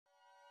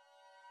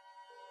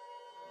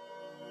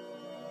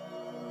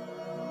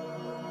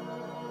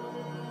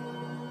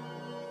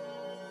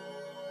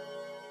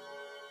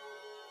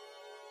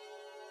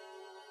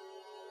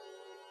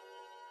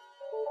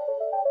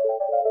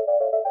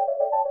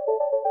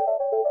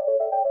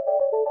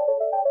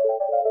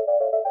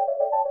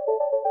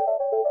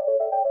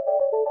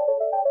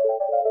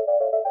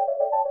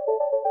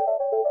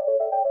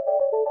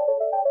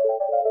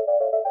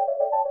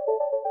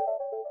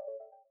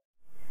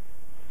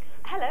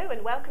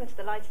welcome to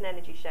the Light and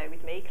Energy Show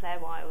with me, Claire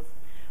Wiles.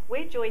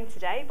 We're joined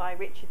today by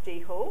Richard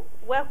D. Hall.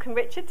 Welcome,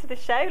 Richard, to the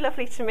show.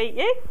 Lovely to meet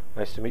you.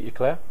 Nice to meet you,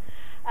 Claire.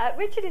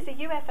 Richard is a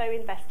UFO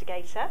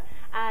investigator,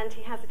 and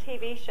he has a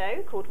TV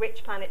show called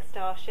Richplanet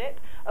Starship,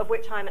 of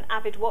which I'm an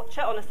avid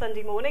watcher on a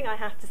Sunday morning, I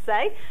have to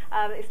say.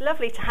 It's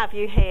lovely to have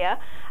you here.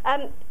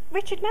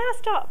 Richard, may I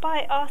start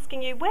by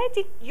asking you, where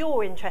did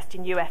your interest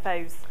in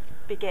UFOs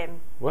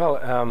begin?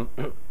 Well,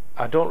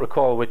 I don't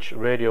recall which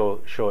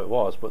radio show it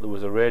was, but there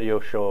was a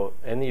radio show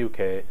in the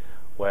UK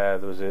where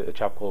there was a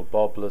chap called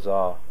Bob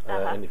Lazar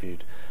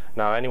interviewed.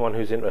 Now, anyone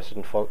who's interested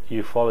in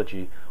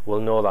ufology will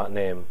know that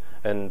name,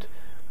 and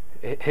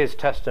his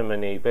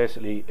testimony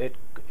basically it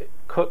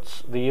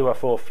cuts the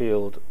UFO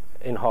field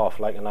in half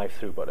like a knife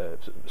through butter.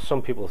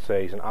 Some people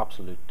say he's an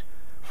absolute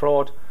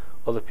fraud,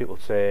 other people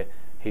say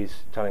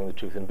he's telling the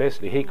truth, and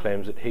basically he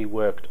claims that he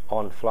worked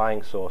on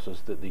flying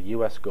saucers that the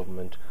US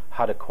government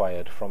had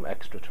acquired from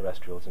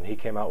extraterrestrials, and he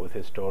came out with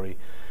his story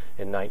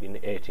in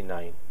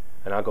 1989,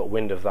 and I got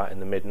wind of that in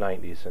the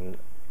mid-90s, and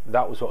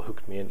that was what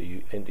hooked me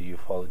into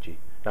ufology.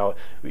 Now,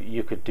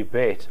 you could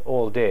debate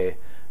all day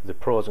the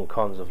pros and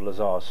cons of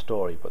Lazar's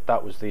story, but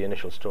that was the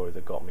initial story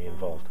that got me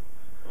involved.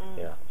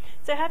 Yeah.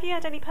 So have you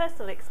had any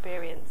personal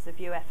experience of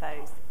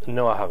UFOs?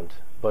 No, I haven't,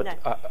 but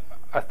no.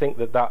 I think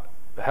that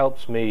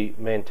helps me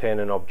maintain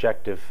an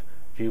objective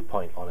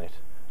viewpoint on it.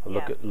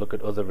 Look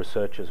at other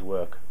researchers'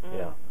 work.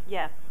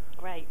 Yeah,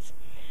 great.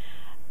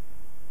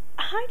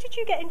 How did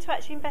you get into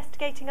actually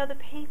investigating other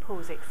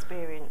people's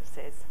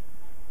experiences?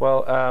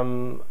 Well,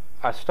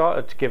 I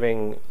started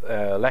giving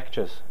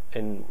lectures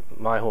in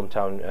my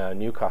hometown,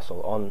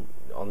 Newcastle, on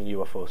the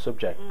UFO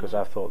subject, because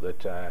I thought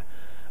that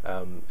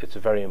it's a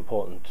very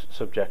important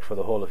subject for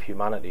the whole of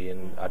humanity,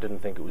 and I didn't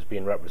think it was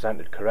being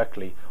represented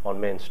correctly on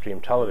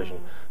mainstream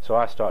television. So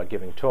I started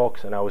giving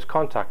talks, and I was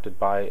contacted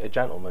by a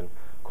gentleman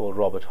called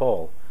Robert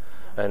Hall,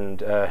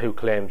 and who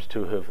claimed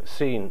to have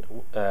seen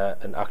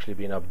and actually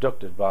been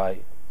abducted by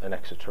an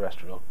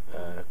extraterrestrial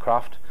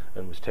craft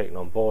and was taken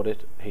on board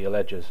it, he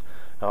alleges.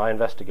 Now, I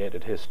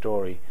investigated his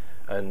story,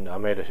 and I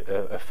made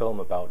a film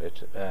about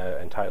it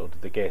entitled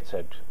The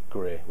Gateshead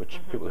Grey, which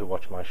people who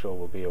watch my show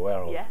will be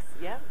aware of. Yes,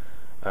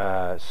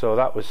 yeah. So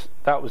that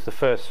was the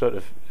first sort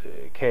of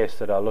case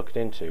that I looked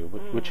into,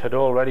 which had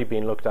already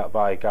been looked at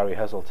by Gary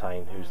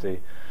Heseltine, who's the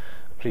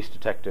police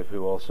detective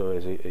who also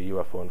is a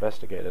UFO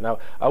investigator. Now,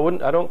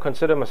 I don't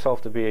consider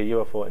myself to be a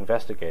UFO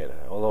investigator,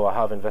 although I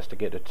have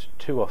investigated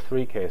 2 or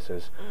 3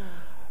 cases.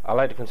 I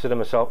like to consider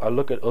myself, I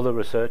look at other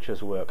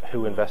researchers' work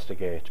who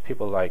investigate,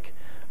 people like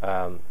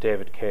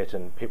David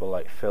Caton, people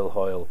like Phil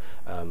Hoyle,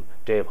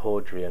 Dave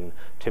Hodrian,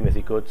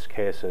 Timothy Good's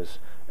cases,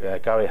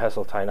 Gary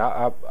Heseltine.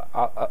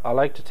 I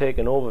like to take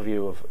an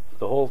overview of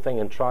the whole thing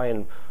and try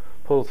and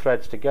pull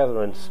threads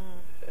together and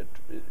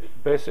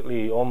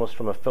basically almost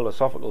from a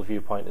philosophical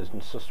viewpoint is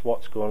just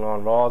what's going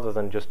on, rather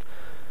than just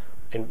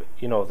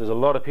there's a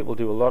lot of people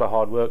do a lot of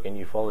hard work in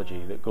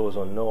ufology that goes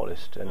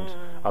unnoticed, and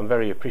I'm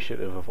very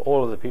appreciative of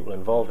all of the people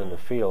involved in the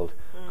field,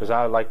 because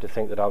I like to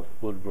think that I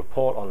would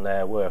report on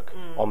their work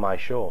on my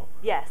show.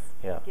 Yes.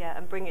 Yeah,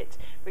 and bring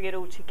it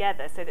all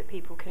together so that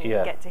people can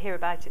get to hear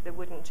about it that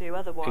wouldn't do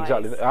otherwise.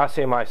 Exactly. I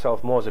see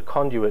myself more as a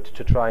conduit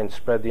to try and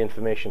spread the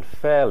information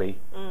fairly,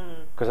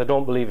 because I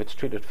don't believe it's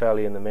treated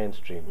fairly in the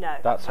mainstream. No.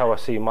 That's how I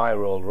see my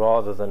role,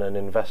 rather than an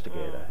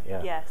investigator.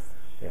 Yes.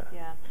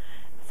 Yeah.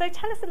 So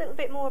tell us a little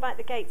bit more about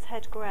the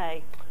Gateshead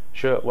Grey.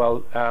 Sure.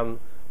 Well,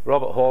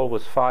 Robert Hall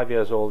was 5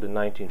 years old in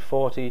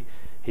 1940.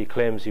 He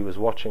claims he was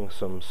watching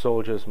some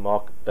soldiers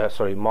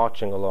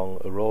marching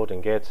along a road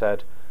in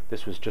Gateshead.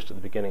 This was just at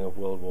the beginning of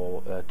World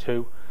War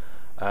II,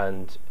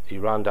 and he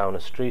ran down a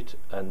street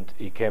and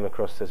he came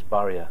across this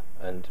barrier,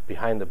 and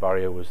behind the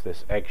barrier was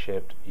this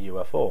egg-shaped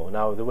UFO.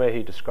 Now, the way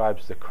he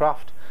describes the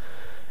craft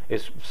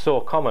is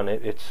so common.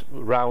 It's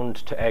round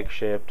to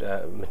egg-shaped,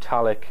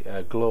 metallic,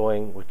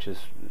 glowing, which is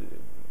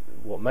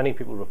what many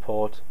people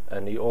report,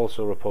 and he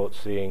also reports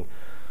seeing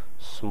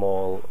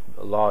small,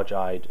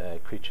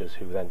 large-eyed creatures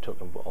who then took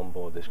him on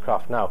board this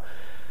craft. Now,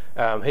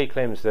 he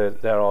claims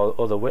that there are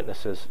other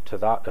witnesses to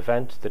that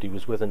event, that he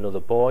was with another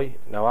boy.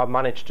 Now, I've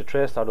managed to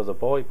trace that other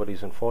boy, but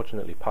he's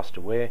unfortunately passed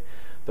away.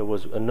 There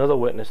was another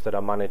witness that I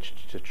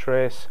managed to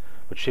trace,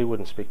 but she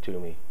wouldn't speak to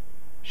me.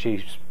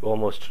 She's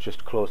almost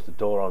just closed the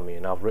door on me,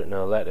 and I've written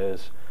her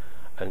letters,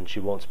 and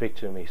she won't speak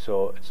to me.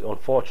 So it's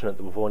unfortunate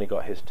that we've only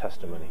got his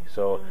testimony.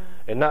 So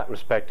in that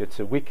respect, it's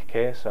a weak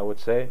case, I would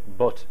say,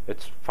 but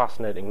it's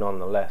fascinating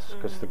nonetheless,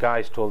 because the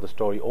guy's told the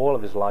story all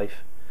of his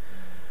life,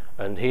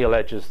 and he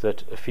alleges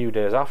that a few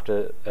days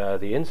after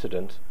the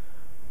incident,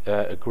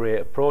 a grey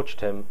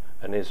approached him,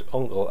 and his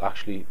uncle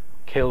actually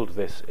killed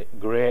this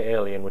grey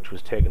alien, which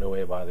was taken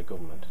away by the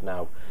government.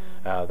 Now,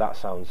 that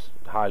sounds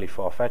highly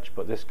far-fetched,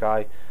 but this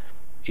guy,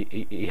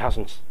 he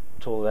hasn't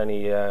told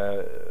any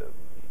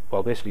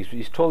well, basically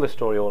he's told this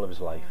story all of his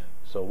life,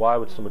 so why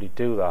would somebody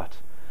do that?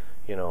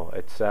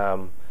 It's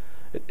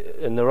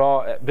and there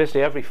are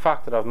basically every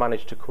fact that I've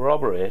managed to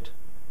corroborate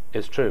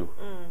is true.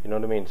 You know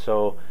what I mean?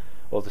 So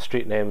or the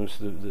street names,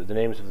 the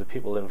names of the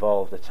people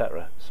involved,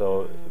 etc.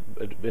 So,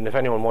 and if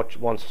anyone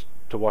wants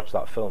to watch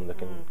that film, they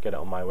can get it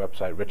on my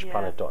website,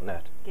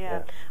 richplanet.net.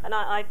 Yeah. And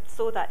I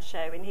saw that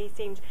show, and he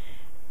seemed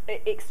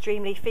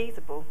extremely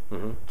feasible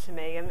to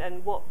me.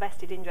 And what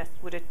vested interest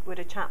would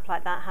a chap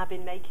like that have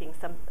in making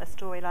a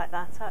story like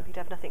that up? He'd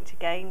have nothing to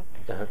gain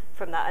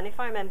from that. And if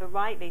I remember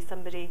rightly,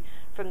 somebody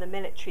from the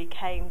military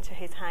came to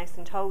his house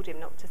and told him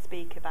not to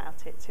speak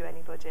about it to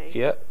anybody.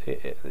 Yeah,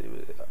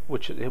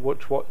 which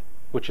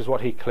is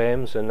what he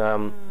claims, and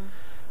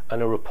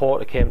a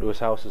reporter came to his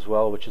house as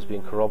well, which has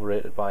been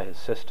corroborated by his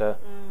sister.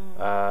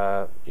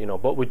 You know,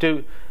 but we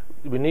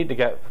need to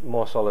get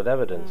more solid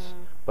evidence.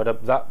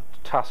 But that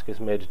task is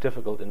made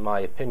difficult, in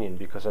my opinion,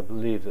 because I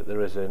believe that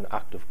there is an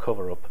active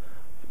cover-up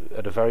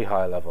at a very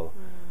high level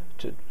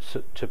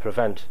to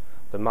prevent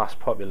the mass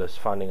populace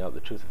finding out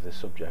the truth of this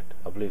subject.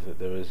 I believe that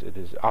it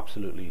is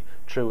absolutely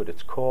true at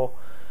its core,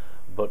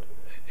 but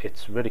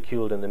it's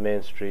ridiculed in the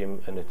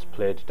mainstream and it's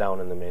played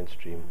down in the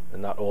mainstream,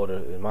 and that order,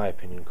 in my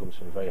opinion, comes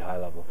from a very high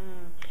level.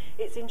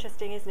 It's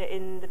interesting, isn't it?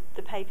 In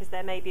the papers,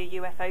 there may be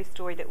a UFO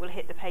story that will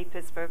hit the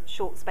papers for a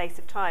short space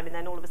of time, and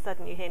then all of a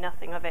sudden you hear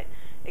nothing of it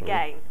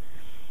again.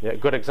 Yeah, a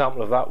good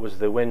example of that was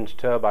the wind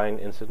turbine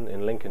incident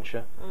in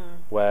Lincolnshire,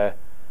 where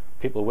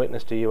people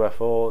witnessed a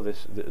UFO.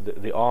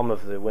 The arm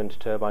of the wind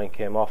turbine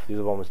came off, the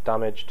other one was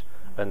damaged,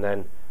 and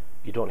then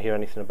you don't hear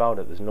anything about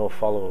it. There's no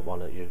follow-up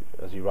on it,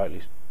 as you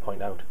rightly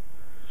point out.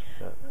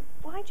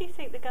 Why do you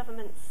think the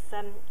governments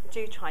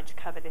do try to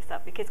cover this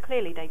up? Because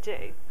clearly they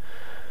do.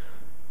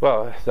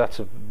 Well,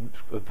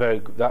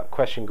 that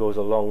question goes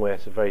a long way.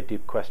 It's a very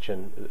deep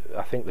question.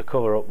 I think the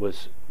cover-up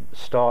was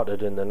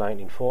started in the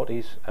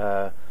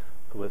 1940s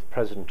with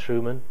President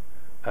Truman.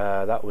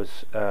 That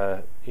was,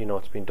 you know,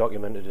 it's been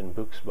documented in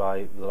books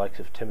by the likes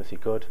of Timothy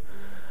Good,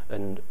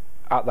 and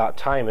at that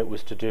time it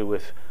was to do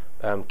with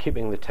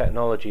keeping the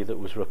technology that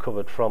was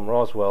recovered from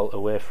Roswell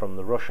away from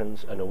the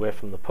Russians and away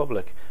from the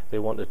public. They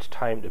wanted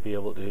time to be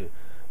able to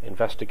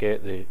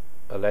investigate the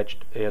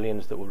alleged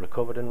aliens that were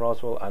recovered in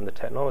Roswell and the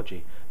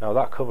technology. Now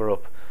that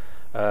cover-up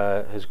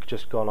has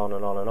just gone on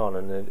and on and on,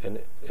 and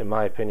in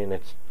my opinion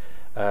it's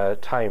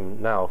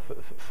time now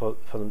for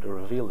them to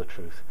reveal the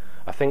truth.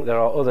 I think there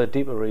are other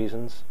deeper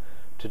reasons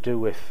to do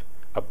with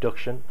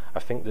abduction. I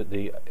think that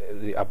the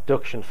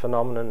abduction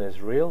phenomenon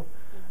is real,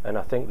 and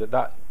I think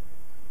that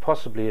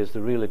possibly is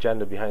the real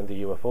agenda behind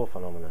the UFO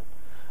phenomenon,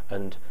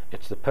 and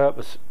it's the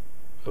purpose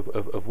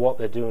of what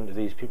they're doing to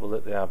these people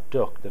that they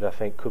abduct that I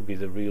think could be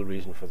the real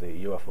reason for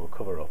the UFO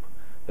cover-up,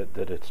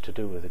 that it's to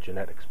do with the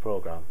genetics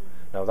program.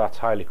 Now that's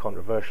highly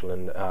controversial,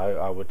 and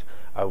I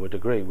would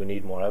agree we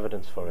need more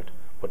evidence for it,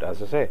 but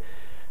as I say,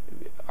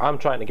 I'm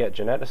trying to get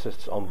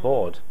geneticists on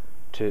board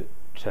to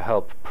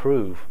help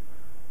prove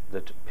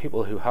that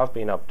people who have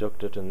been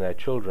abducted and their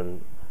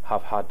children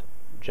have had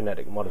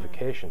genetic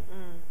modification,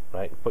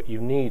 right? But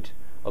you need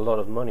a lot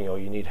of money, or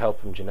you need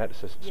help from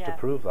geneticists to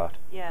prove that.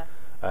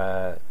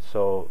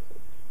 So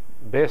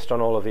based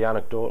on all of the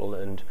anecdotal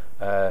and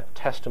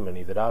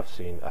testimony that I've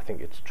seen, I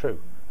think it's true.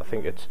 I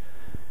think it's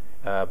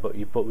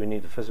but we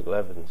need the physical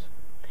evidence.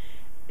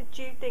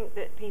 Do you think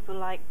that people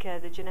like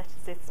the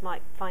geneticists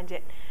might find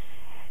it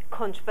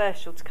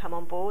controversial to come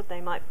on board?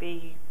 They might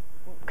be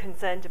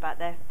concerned about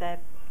their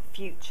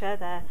future,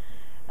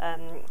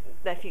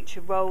 their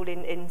future role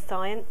in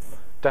science?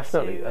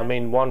 Definitely. I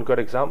mean, one good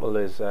example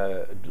is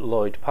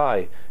Lloyd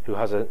Pye, who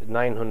has a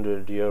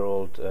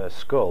 900-year-old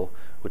skull,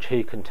 which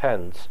he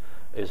contends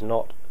is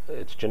not,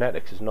 its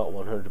genetics is not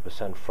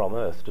 100% from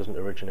Earth, doesn't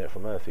originate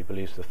from Earth. He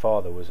believes the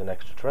father was an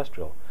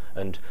extraterrestrial.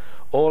 And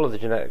all of the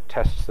genetic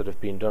tests that have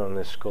been done on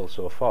this skull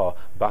so far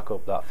back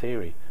up that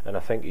theory, and I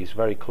think he's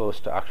very close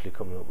to actually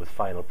coming up with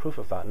final proof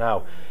of that.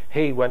 Now,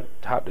 he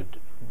had to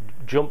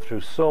jump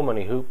through so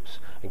many hoops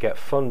and get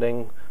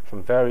funding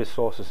from various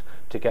sources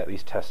to get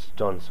these tests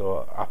done,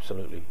 so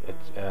absolutely.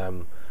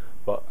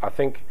 But I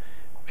think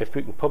if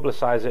we can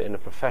publicise it in a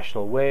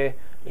professional way,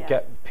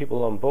 get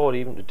people on board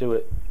even to do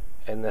it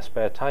in their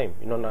spare time,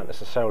 you know, not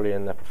necessarily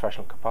in their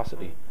professional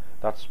capacity,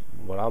 that's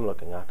what I'm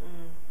looking at.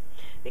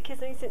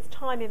 Because I mean, since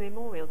time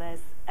immemorial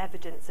there's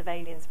evidence of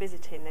aliens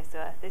visiting this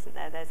Earth, isn't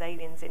there? There's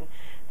aliens in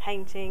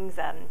paintings,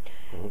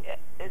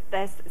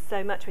 there's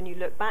so much when you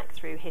look back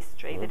through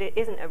history that it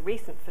isn't a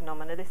recent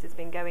phenomenon. This has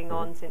been going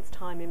on since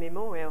time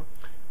immemorial.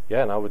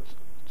 Yeah, and I would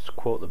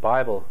quote the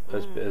Bible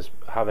as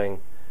having,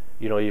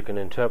 you know, you can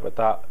interpret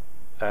that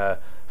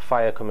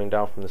fire coming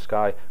down from the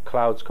sky,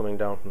 clouds coming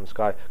down from the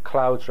sky,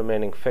 clouds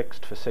remaining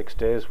fixed for 6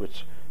 days,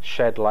 which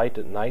shed light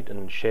at night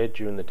and shade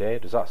during the day.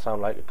 Does that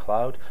sound like a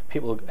cloud?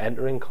 People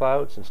entering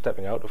clouds and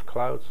stepping out of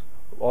clouds?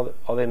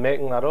 Are they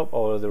making that up,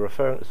 or are they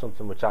referring to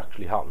something which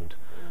actually happened?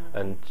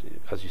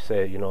 And as you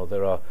say, you know,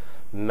 there are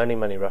many,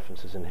 many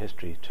references in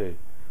history too.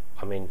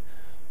 I mean,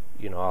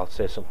 you know, I'll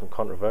say something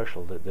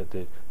controversial,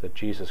 that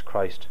Jesus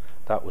Christ,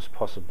 that was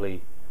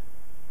possibly,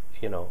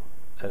 you know,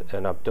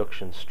 an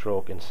abduction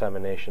stroke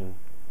insemination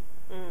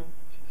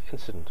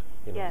incident.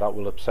 You know, that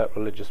will upset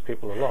religious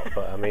people a lot,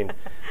 but I mean,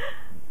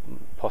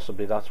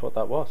 possibly that's what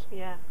that was.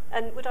 Yeah.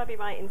 And would I be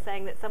right in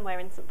saying that somewhere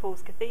in St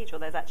Paul's Cathedral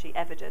there's actually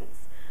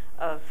evidence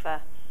of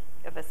a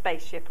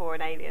spaceship or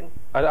an alien?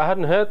 I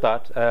hadn't heard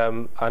that.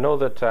 I know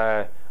that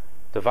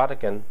the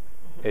Vatican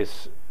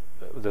is...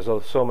 There's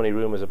so many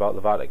rumours about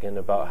the Vatican,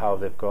 about how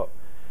they've got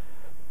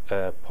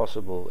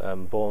possible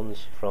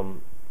bones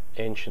from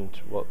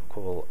ancient, what we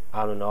call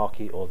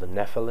Anunnaki, or the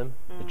Nephilim,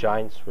 the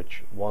giants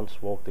which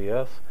once walked the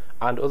earth,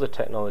 and other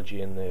technology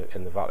in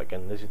the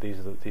Vatican.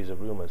 These are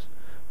rumours.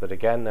 But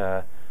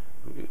again,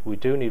 we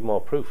do need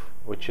more proof,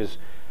 which is...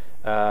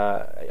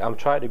 I'm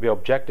trying to be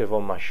objective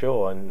on my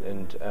show,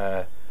 and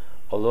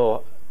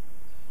although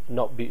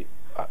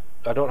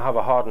I don't have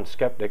a hardened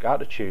skeptic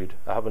attitude,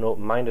 I have an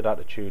open-minded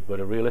attitude,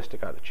 but a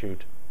realistic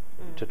attitude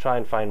to try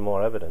and find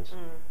more evidence.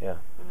 Yeah.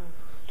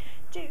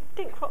 Do you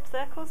think crop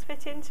circles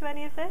fit into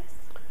any of this?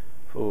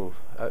 Ooh,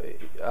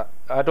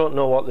 I don't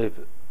know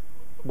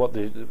what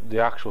the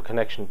actual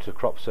connection to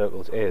crop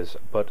circles is,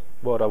 but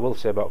what I will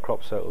say about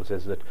crop circles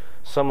is that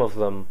some of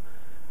them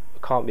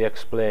can't be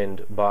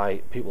explained by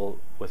people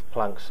with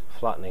planks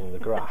flattening the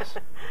grass.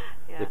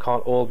 Yeah. They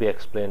can't all be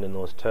explained in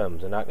those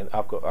terms, and I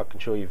can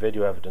show you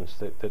video evidence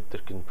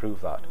that can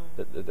prove that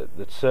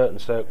that certain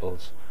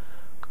circles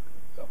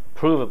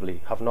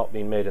provably have not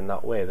been made in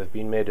that way. They've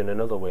been made in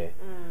another way,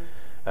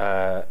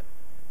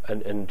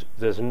 and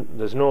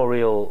there's no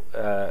real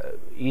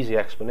easy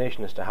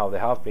explanation as to how they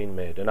have been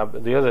made.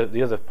 And the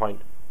other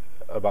point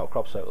about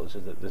crop circles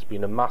is that there's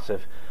been a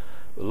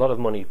lot of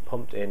money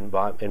pumped in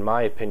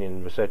my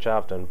opinion, research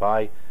I've done,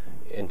 by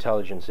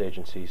intelligence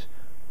agencies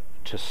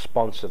to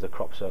sponsor the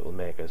crop circle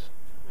makers,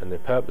 and the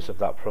purpose of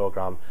that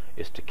program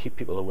is to keep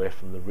people away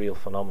from the real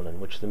phenomenon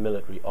which the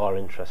military are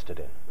interested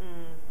in.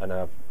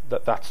 And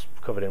that's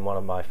covered in one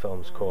of my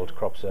films called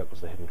Crop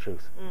Circles: The Hidden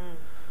Truth.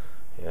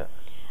 Yeah.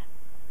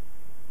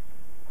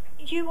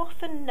 You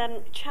often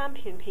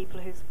champion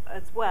people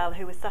as well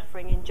who are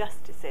suffering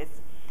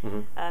injustices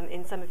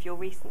in some of your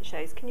recent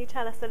shows. Can you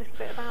tell us a little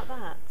bit about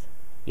that?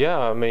 Yeah,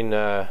 I mean,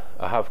 I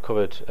have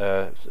covered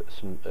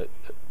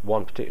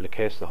one particular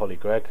case, the Holly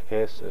Gregg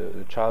case,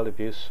 child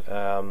abuse.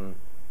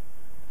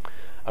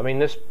 I mean,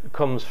 this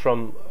comes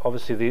from,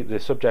 obviously, the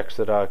subjects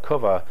that I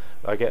cover.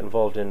 I get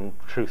involved in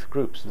truth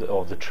groups,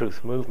 or the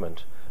truth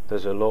movement.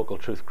 There's a local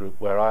truth group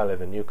where I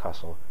live in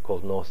Newcastle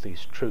called North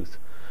East Truth,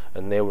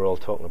 and they were all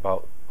talking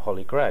about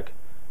Holly Gregg,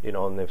 you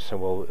know, and they've said,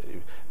 well,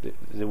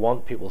 they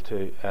want people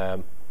to,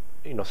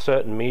 you know,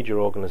 certain media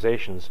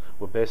organisations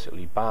were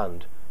basically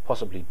banned,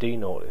 possibly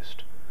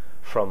denoticed,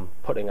 from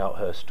putting out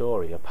her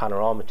story. A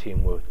Panorama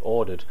team were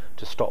ordered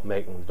to stop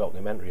making the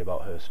documentary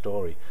about her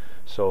story.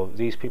 So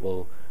these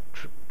people,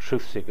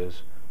 truth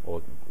seekers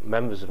or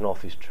members of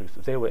North East Truth,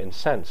 they were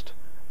incensed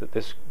that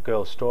this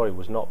girl's story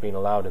was not being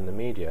allowed in the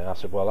media. And I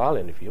said, well, I'll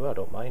interview her, I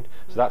don't mind.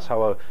 So that's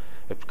how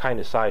it kind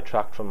of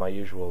sidetracked from my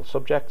usual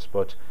subjects.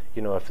 But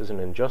you know, if there's an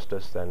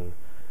injustice, then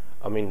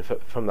I mean,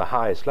 from the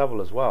highest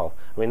level as well.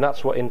 I mean,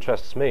 that's what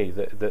interests me.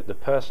 That the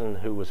person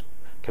who was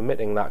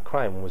committing that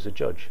crime was a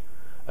judge,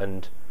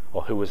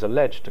 or who was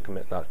alleged to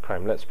commit that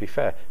crime. Let's be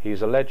fair, he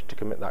was alleged to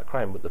commit that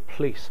crime, but the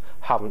police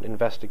haven't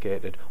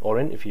investigated or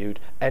interviewed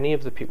any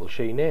of the people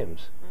she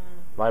names.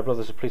 My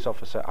brother's a police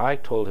officer. I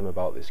told him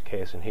about this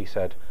case, and he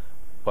said,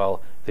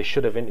 well, they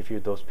should have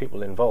interviewed those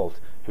people involved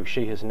who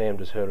she has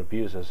named as her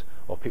abusers,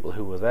 or people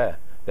who were there.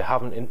 They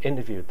haven't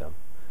interviewed them.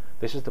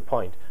 This is the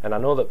point. And I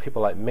know that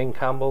people like Ming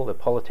Campbell, the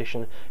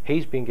politician,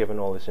 he's been given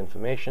all this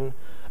information.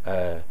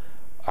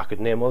 I could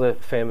name other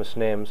famous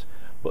names,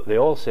 but they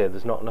all say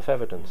there's not enough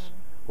evidence.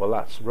 Well,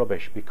 that's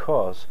rubbish,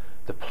 because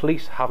the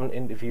police haven't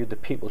interviewed the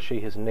people she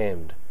has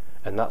named,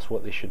 and that's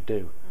what they should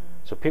do.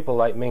 So people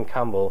like Ming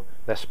Campbell,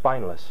 they're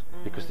spineless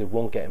because they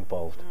won't get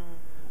involved,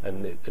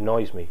 and it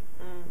annoys me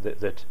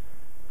that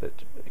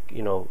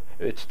you know,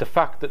 it's the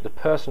fact that the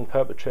person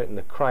perpetrating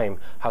the crime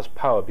has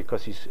power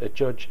because he's a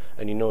judge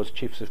and he knows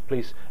chiefs of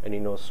police and he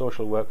knows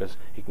social workers.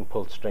 He can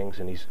pull strings,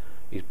 and he's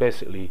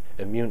basically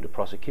immune to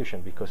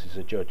prosecution because he's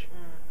a judge,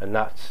 and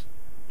that's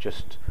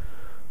just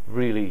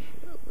really,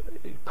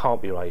 it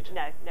can't be right.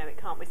 No, it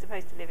can't. We're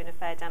supposed to live in a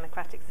fair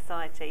democratic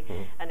society,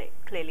 and it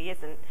clearly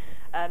isn't.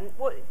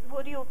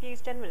 What are your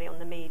views generally on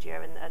the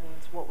media and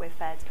what we're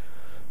fed?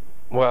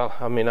 Well,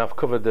 I mean, I've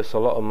covered this a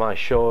lot on my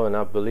show, and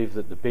I believe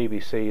that the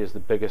BBC is the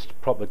biggest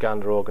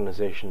propaganda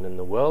organisation in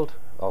the world.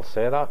 I'll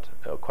say that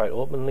quite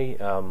openly.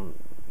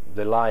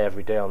 They lie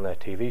every day on their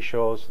TV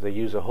shows. They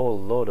use a whole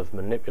load of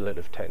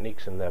manipulative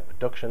techniques in their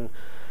production.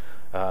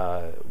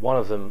 One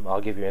of them,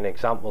 I'll give you an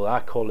example.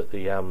 I call it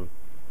the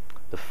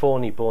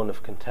phony bone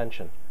of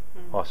contention,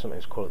 or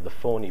sometimes call it the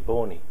phony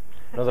bony.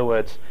 In other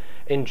words,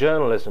 in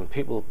journalism,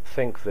 people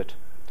think that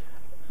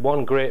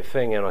one great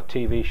thing on a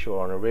TV show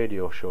or on a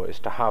radio show is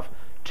to have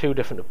two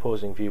different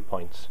opposing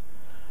viewpoints,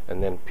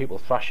 and then people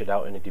thrash it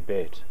out in a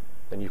debate.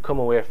 Then you come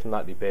away from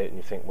that debate and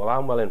you think, well,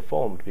 I'm well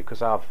informed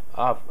because I've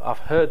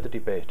heard the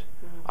debate.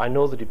 I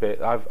know the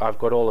debate. I've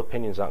got all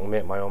opinions. I can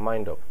make my own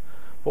mind up.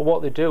 But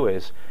what they do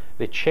is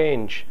they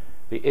change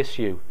the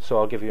issue. So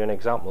I'll give you an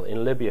example.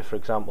 In Libya, for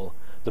example,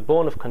 the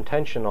bone of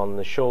contention on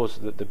the shows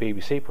that the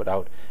BBC put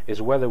out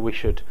is whether we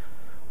should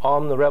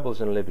arm the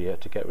rebels in Libya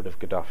to get rid of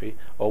Gaddafi,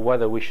 or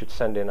whether we should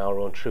send in our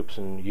own troops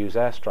and use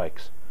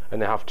airstrikes.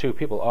 And they have two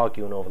people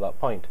arguing over that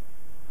point.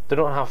 They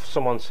don't have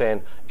someone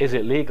saying, is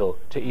it legal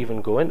to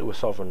even go into a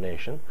sovereign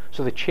nation?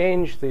 So they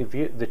change the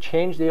view, they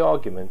change the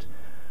argument,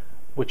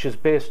 which is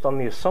based on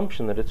the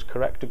assumption that it's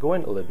correct to go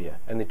into Libya.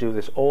 And they do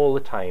this all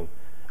the time,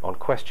 on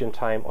Question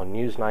Time, on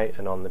Newsnight,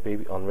 and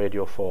on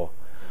Radio 4.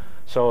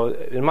 So,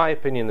 in my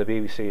opinion, the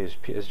BBC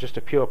is just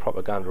a pure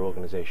propaganda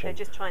organisation. They're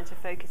just trying to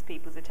focus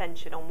people's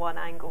attention on one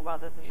angle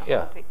rather than the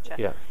whole picture.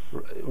 Yeah,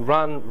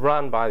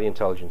 ran by the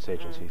intelligence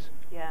agencies.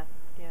 Yeah.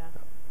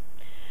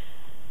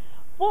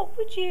 What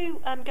would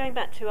you, going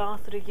back to our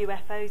sort of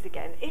UFOs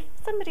again, if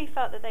somebody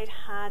felt that they'd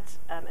had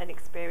an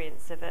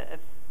experience of a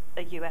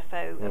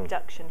UFO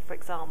abduction, for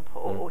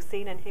example, or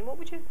seen anything, what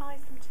would you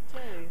advise them to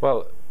do?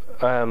 Well,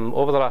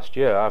 over the last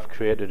year, I've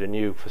created a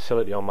new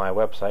facility on my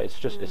website.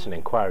 It's an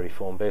inquiry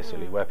form,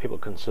 basically, where people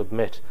can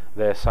submit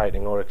their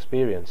sighting or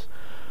experience.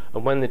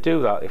 And when they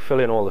do that, they fill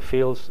in all the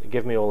fields,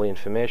 give me all the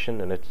information,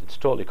 and it's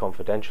totally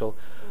confidential.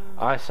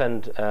 I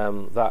send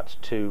that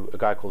to a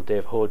guy called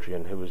Dave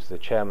Hodrian, who was the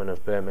chairman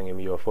of Birmingham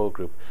UFO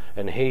Group,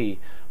 and he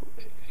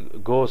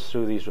goes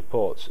through these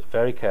reports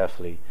very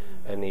carefully,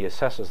 and he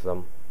assesses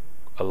them.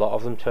 A lot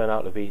of them turn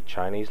out to be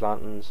Chinese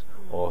lanterns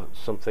or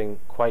something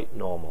quite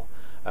normal.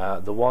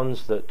 The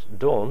ones that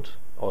don't,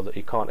 or that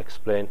he can't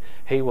explain,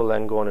 he will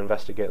then go and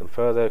investigate them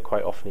further.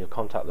 Quite often he'll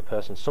contact the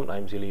person.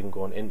 Sometimes he'll even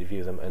go and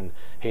interview them, and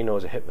he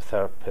knows a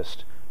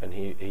hypnotherapist, and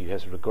he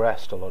has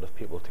regressed a lot of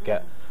people to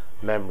get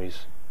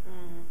memories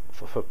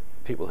for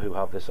people who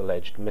have this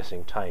alleged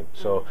missing time.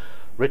 So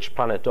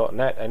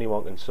richplanet.net,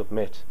 anyone can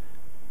submit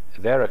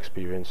their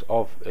experience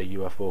of a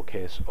UFO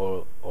case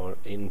or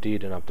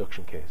indeed an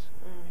abduction case.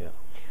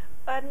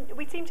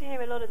 We seem to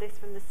hear a lot of this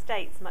from the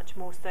States, much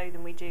more so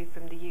than we do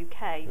from the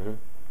UK.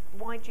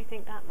 Why do you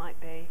think that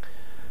might be?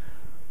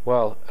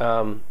 Well,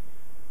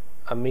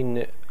 I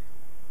mean,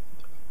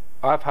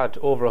 I've had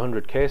over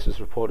 100 cases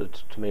reported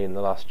to me in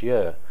the last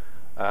year.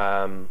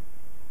 I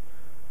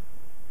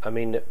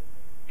mean,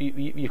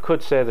 you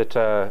could say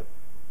that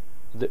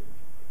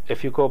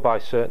if you go by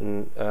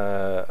certain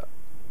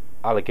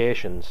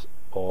allegations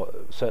or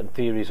certain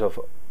theories of,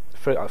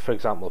 for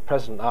example,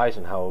 President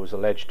Eisenhower was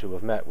alleged to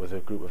have met with a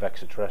group of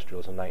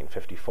extraterrestrials in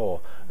 1954,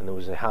 and there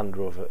was a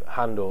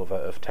handover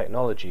of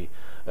technology,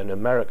 and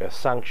America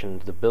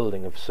sanctioned the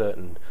building of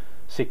certain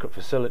secret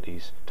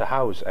facilities to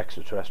house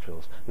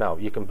extraterrestrials. Now,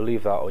 you can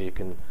believe that or you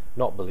can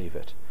not believe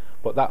it,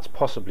 but that's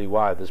possibly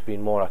why there's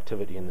been more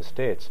activity in the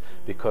States,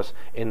 because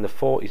in the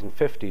 40s and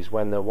 50s,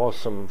 when there was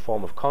some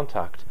form of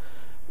contact,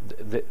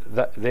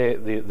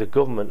 the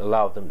government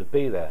allowed them to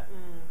be there.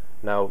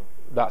 Now,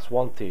 that's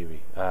one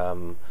theory.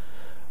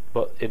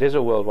 But it is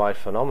a worldwide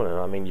phenomenon.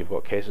 I mean, you've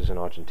got cases in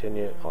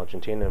Argentina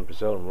and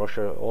Brazil and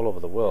Russia, all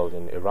over the world,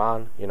 in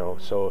Iran, you know,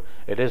 so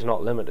it is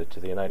not limited to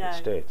the United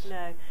States.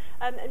 No.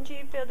 And do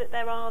you feel that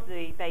there are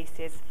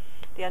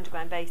the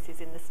underground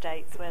bases in the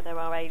States where there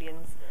are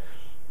aliens?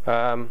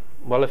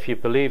 Well, if you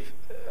believe,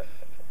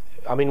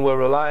 I mean, we're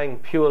relying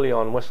purely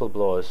on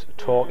whistleblowers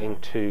talking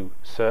to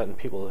certain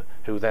people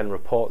who then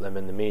report them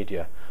in the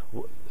media.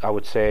 I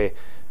would say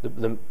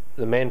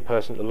the main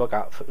person to look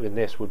at in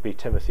this would be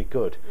Timothy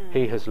Good.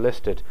 He has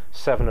listed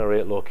 7 or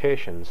 8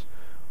 locations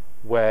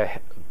where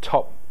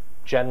top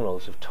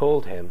generals have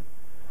told him,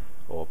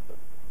 or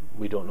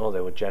we don't know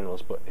they were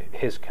generals, but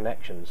his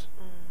connections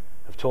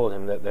have told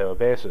him that there are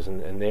bases,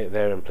 and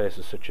they're in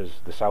places such as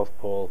the South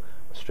Pole,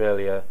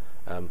 Australia,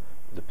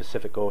 the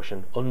Pacific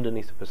Ocean,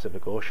 underneath the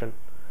Pacific Ocean,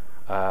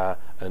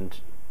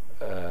 and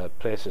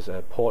places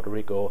Puerto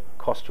Rico,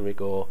 Costa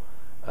Rica,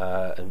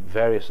 and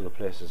various other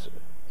places.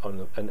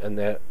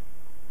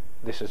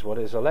 This is what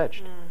is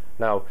alleged.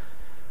 Now,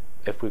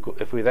 if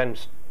we then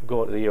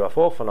go to the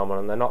UFO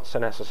phenomenon, they're not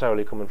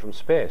necessarily coming from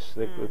space.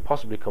 They're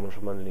possibly coming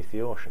from underneath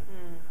the ocean.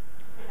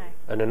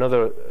 And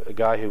another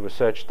guy who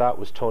researched that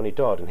was Tony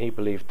Dodd, and he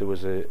believed there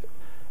was an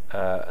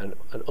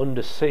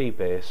undersea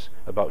base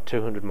about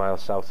 200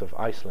 miles south of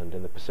Iceland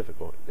in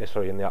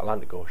the in the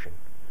Atlantic Ocean,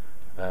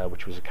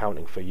 which was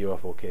accounting for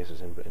UFO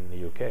cases in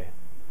the UK.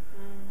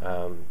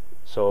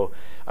 So,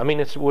 I mean,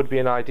 it would be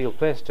an ideal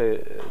place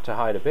to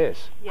hide a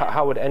base.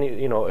 How would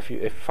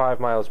if 5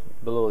 miles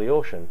below the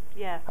ocean,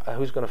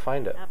 who's going to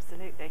find it?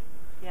 Absolutely,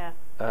 yeah.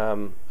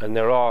 And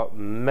there are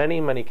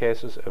many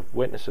cases of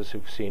witnesses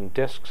who've seen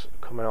discs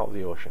coming out of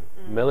the ocean,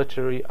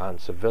 military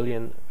and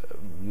civilian.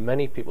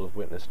 Many people have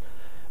witnessed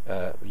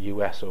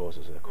USOs,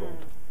 as they're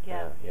called.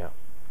 Yeah,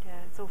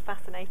 it's all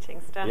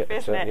fascinating stuff,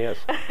 isn't it? Yes.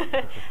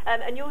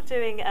 And you're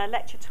doing a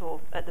lecture tour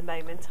at the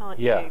moment,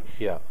 aren't you?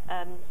 Yeah.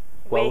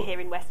 We're here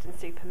in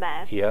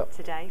Weston-Super-Mare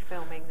today,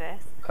 filming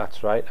this.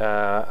 That's right.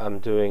 I'm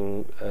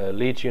doing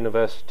Leeds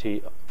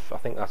University. I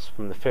think that's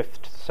from the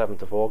 5th to the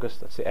 7th of August.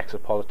 That's the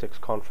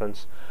Exopolitics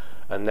conference,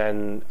 and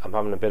then I'm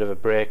having a bit of a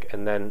break.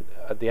 And then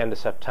at the end of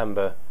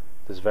September,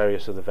 there's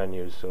various other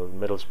venues. So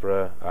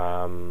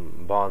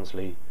Middlesbrough,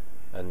 Barnsley,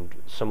 and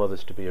some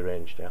others to be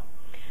arranged. Yeah.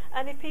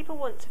 And if people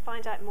want to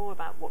find out more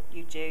about what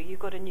you do, you've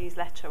got a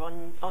newsletter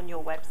on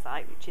your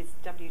website, which is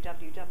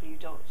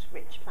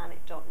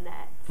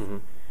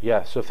www.richplanet.net.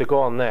 Yeah, so if they go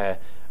on there,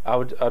 I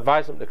would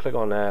advise them to click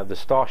on the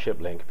Starship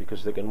link,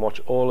 because they can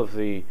watch all of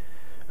the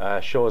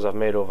shows I've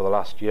made over the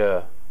last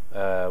year,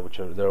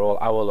 they're all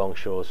hour-long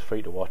shows,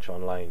 free to watch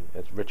online.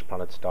 It's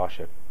Richplanet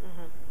Starship.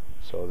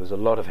 So there's a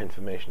lot of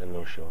information in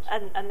those shows.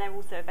 And they're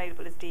also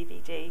available as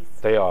DVDs.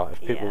 They are, if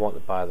people want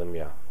to buy them,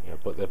 yeah.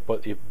 But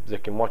they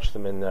can watch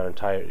them in their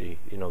entirety.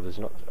 You know, there's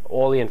not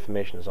all the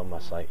information is on my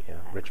site,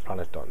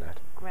 richplanet.net.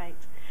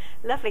 Great,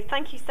 lovely.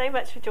 Thank you so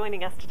much for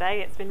joining us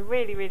today. It's been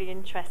really, really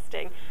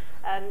interesting.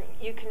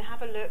 You can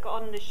have a look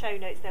on the show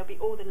notes. There'll be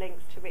all the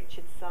links to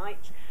Richard's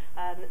site,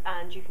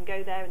 and you can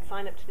go there and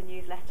sign up to the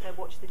newsletter,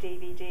 watch the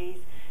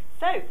DVDs.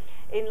 So,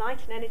 in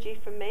Light and Energy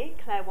from me,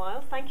 Claire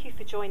Wiles, thank you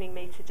for joining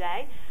me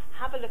today.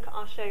 Have a look at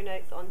our show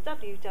notes on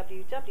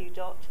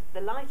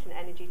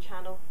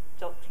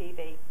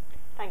www.thelightsandenergychannel.tv.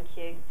 Thank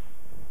you.